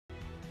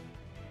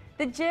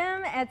The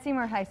gym at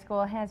Seymour High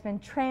School has been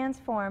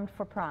transformed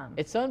for prom.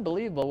 It's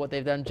unbelievable what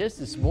they've done just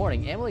this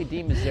morning. Emily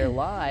Deem is there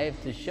live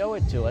to show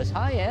it to us.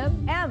 Hi,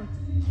 Em.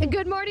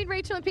 Good morning,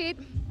 Rachel and Pete.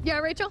 Yeah,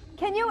 Rachel?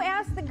 Can you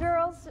ask the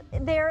girls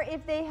there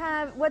if they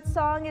have, what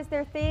song is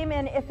their theme,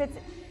 and if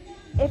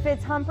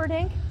it's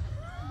Humperdinck?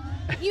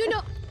 You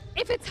know,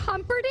 if it's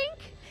Humperdinck?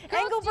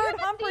 Girls, Engelbert do you have a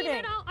theme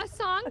Humperdinck. at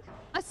all?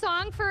 A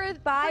song for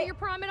your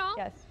prom at all?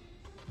 Yes.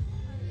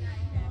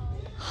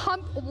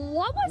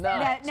 What was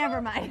that? Never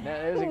mind. No,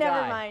 it was a Never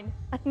guy. mind.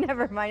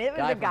 Never mind. It was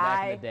Guy a from guy.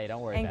 back in the day.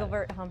 Don't worry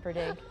Engelbert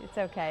Humperdinck. It's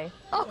okay.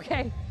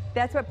 Okay.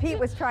 That's what Pete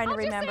was trying to I'll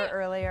just remember say-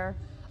 earlier.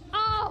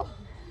 Oh,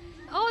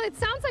 it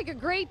sounds like a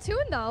great tune,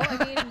 though.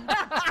 I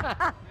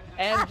mean,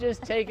 And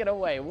just take it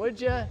away,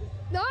 would you?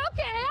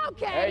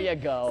 Okay. There you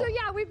go. So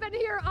yeah, we've been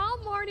here all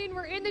morning.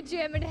 We're in the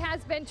gym and it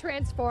has been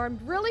transformed.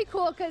 Really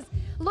cool, because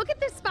look at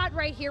this spot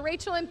right here,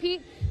 Rachel and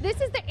Pete. This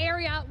is the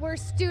area where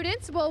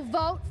students will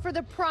vote for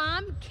the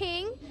prom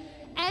king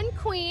and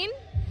queen.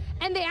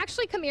 And they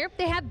actually come here.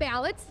 They have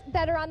ballots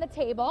that are on the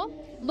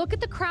table. Look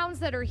at the crowns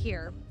that are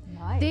here.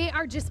 Nice. They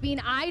are just being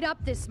eyed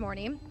up this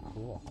morning.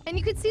 Cool. And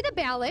you can see the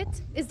ballot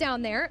is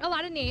down there, a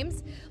lot of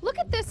names. Look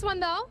at this one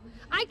though.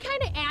 I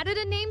kind of added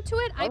a name to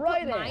it. I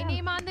put my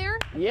name on there.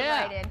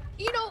 Yeah.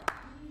 You know,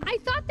 I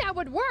thought that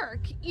would work.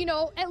 You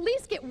know, at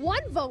least get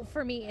one vote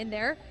for me in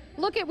there.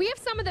 Look we have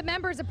some of the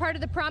members a part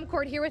of the prom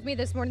court here with me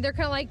this morning. They're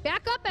kind of like,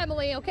 back up,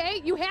 Emily,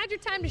 okay? You had your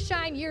time to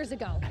shine years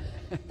ago.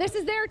 This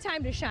is their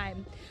time to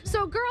shine.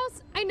 So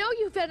girls, I know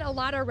you've done a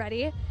lot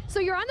already.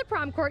 So you're on the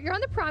prom court, you're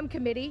on the prom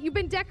committee, you've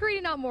been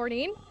decorating all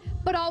morning,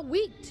 but all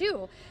week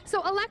too.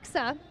 So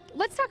Alexa,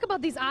 let's talk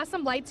about these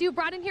awesome lights you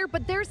brought in here,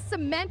 but there's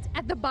cement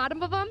at the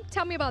bottom of them.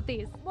 Tell me about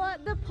these. Well,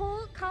 the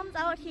pole comes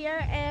out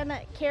here and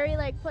Carrie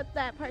put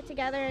that part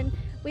together, and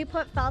we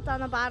put felt on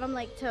the bottom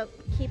to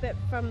keep it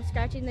from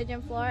scratching the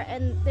gym floor,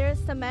 and there's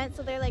cement,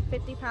 so they're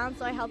 50 pounds,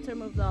 so I helped her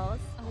move those.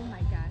 Oh my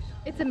gosh.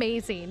 It's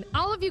amazing.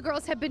 All of you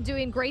girls have been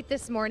doing great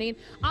this morning.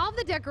 All of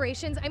the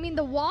decorations, I mean,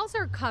 the walls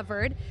are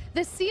covered.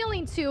 The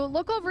ceiling too,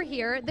 look over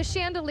here, the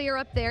chandelier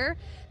up there,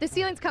 the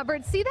ceiling's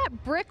covered. See that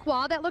brick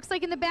wall that looks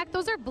like in the back?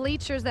 Those are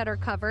bleachers that are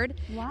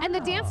covered. Wow. And the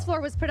dance floor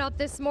was put out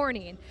this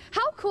morning.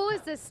 How cool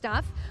is this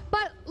stuff?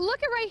 But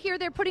look at right here,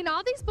 they're putting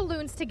all these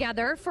balloons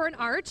together for an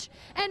arch.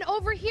 And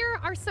over here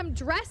are some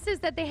dresses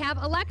that they have.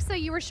 Alexa,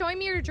 you were showing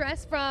me your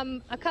dress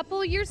from a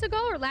couple of years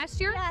ago or last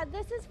year? Yeah,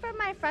 this is from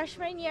my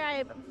freshman year.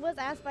 I was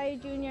asked by a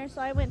junior,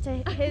 so I went to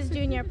his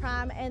junior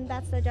prom, and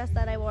that's the dress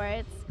that I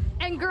wore.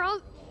 And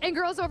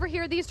girls over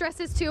here, these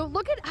dresses too.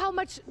 Look at how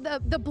much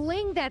the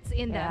bling that's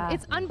in them. Yeah.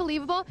 It's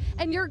unbelievable.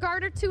 And your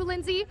garter too,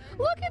 Lindsay.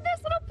 Look at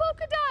this little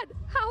polka dot.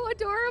 How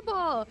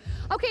adorable.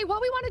 Okay,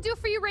 what we want to do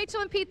for you,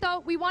 Rachel and Pete, though,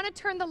 we want to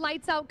turn the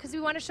lights out because we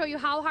want to show you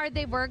how hard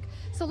they work.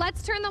 So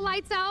let's turn the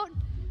lights out.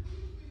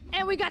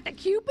 And we got the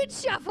Cupid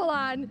Shuffle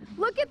on.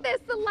 Look at this,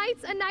 the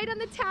lights, a night on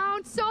the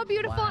town. So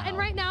beautiful. Wow. And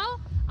right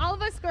now, all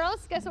of us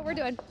girls, guess what we're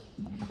doing?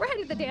 We're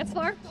heading to the dance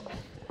floor.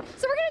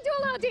 So we're gonna do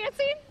a little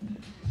dancing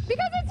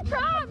because it's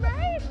prom,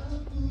 right?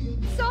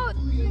 So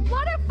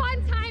what a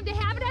fun time to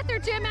have it at their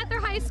gym, at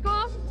their high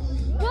school.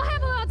 We'll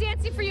have a little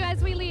dancing for you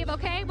as we leave,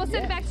 okay? We'll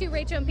send it back to you,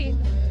 Rachel and Pete.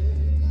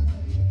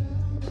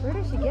 Where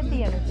does she get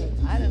the energy?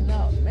 I don't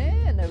know.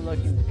 Man, they're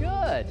looking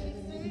good.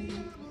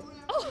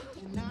 Oh,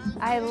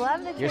 I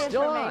love the You're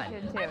still on.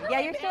 transformation too. Yeah,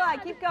 you're still on.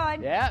 Keep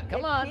going. Yeah,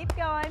 come on. Keep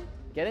going.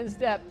 Get in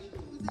step.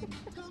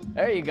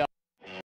 There you go.